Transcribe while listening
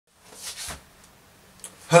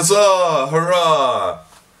Huzzah! Hurrah!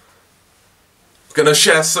 Gonna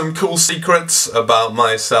share some cool secrets about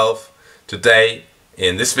myself today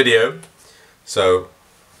in this video. So,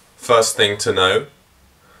 first thing to know,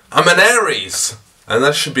 I'm an Aries! And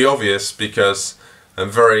that should be obvious because I'm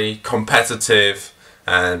very competitive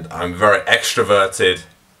and I'm very extroverted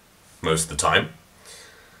most of the time.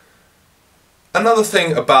 Another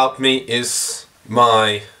thing about me is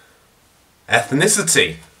my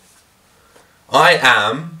ethnicity. I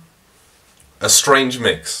am a strange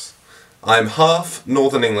mix. I'm half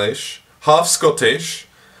Northern English, half Scottish,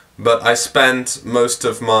 but I spent most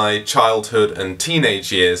of my childhood and teenage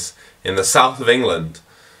years in the south of England.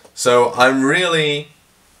 So I'm really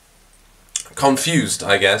confused,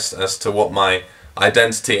 I guess, as to what my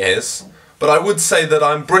identity is. But I would say that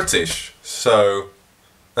I'm British, so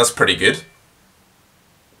that's pretty good.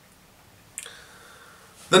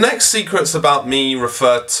 The next secrets about me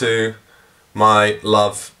refer to my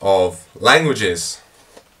love of languages.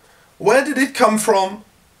 Where did it come from?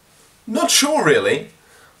 Not sure really.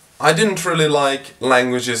 I didn't really like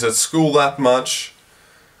languages at school that much,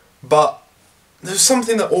 but there's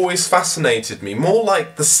something that always fascinated me, more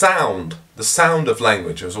like the sound of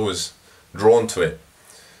language. I was always drawn to it.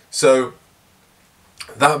 So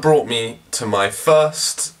that brought me to my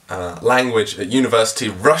first language at university,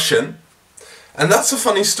 Russian. And that's a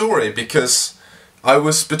funny story because I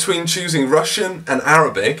was between choosing Russian and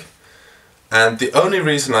Arabic, and the only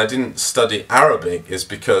reason I didn't study Arabic is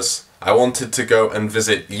because I wanted to go and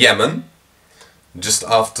visit Yemen just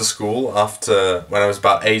after school, when I was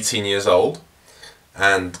about 18 years old,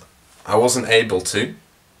 and I wasn't able to.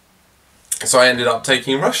 So I ended up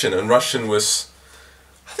taking Russian, and Russian was,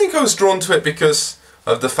 I think I was drawn to it because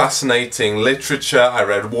of the fascinating literature. I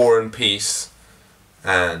read War and Peace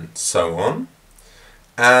and so on.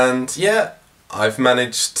 And yeah, I've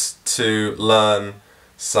managed to learn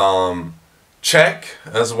some Czech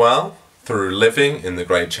as well through living in the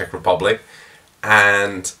great Czech Republic,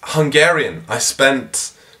 and Hungarian. I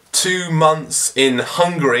spent 2 months in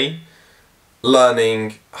Hungary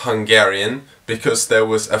learning Hungarian because there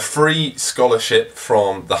was a free scholarship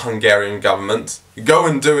from the Hungarian government. Go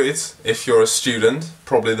and do it if you're a student,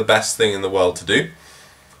 probably the best thing in the world to do.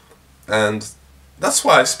 And that's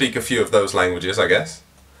why I speak a few of those languages, I guess.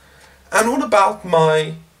 And what about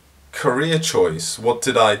my career choice? What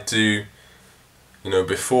did I do,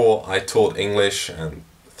 before I taught English and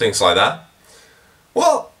things like that?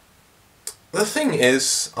 Well, the thing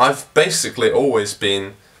is, I've basically always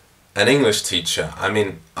been an English teacher. I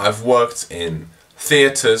mean, I've worked in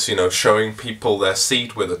theatres, showing people their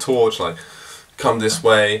seat with a torch, like, come this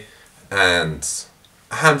way, and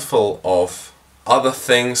a handful of other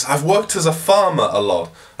things. I've worked as a farmer a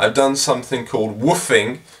lot. I've done something called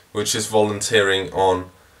woofing, which is volunteering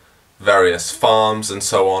on various farms and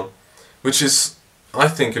so on, which is, I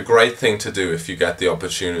think, a great thing to do if you get the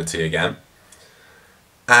opportunity again.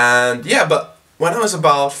 And yeah, but when I was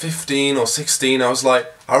about 15 or 16, I was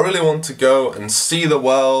like, I really want to go and see the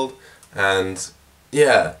world and,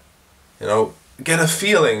 yeah, get a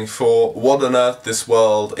feeling for what on earth this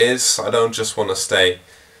world is. I don't just want to stay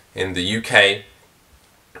in the UK.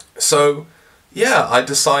 So, yeah, I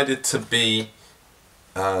decided to be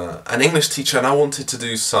an English teacher, and I wanted to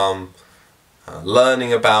do some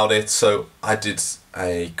learning about it, so I did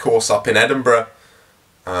a course up in Edinburgh,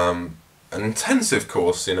 an intensive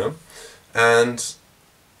course, and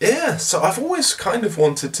yeah, so I've always kind of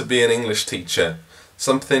wanted to be an English teacher.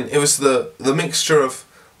 It was the mixture of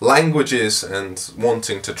languages and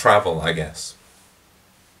wanting to travel, I guess.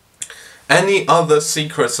 Any other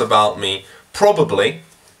secrets about me? Probably,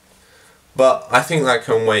 but I think that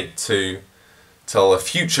can wait to till a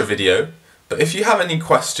future video. But if you have any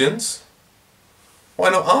questions, why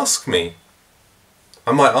not ask me?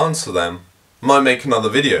 I might answer them. Might make another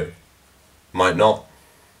video. Might not.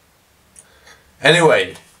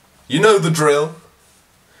 Anyway, you know the drill.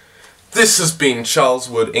 This has been Charles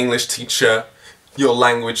Wood, English teacher, your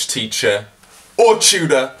language teacher, or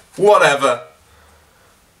tutor, whatever.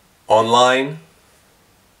 Online.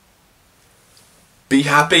 Be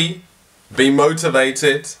happy. Be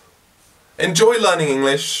motivated. Enjoy learning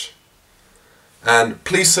English, and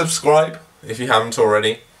please subscribe if you haven't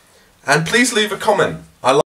already, and please leave a comment.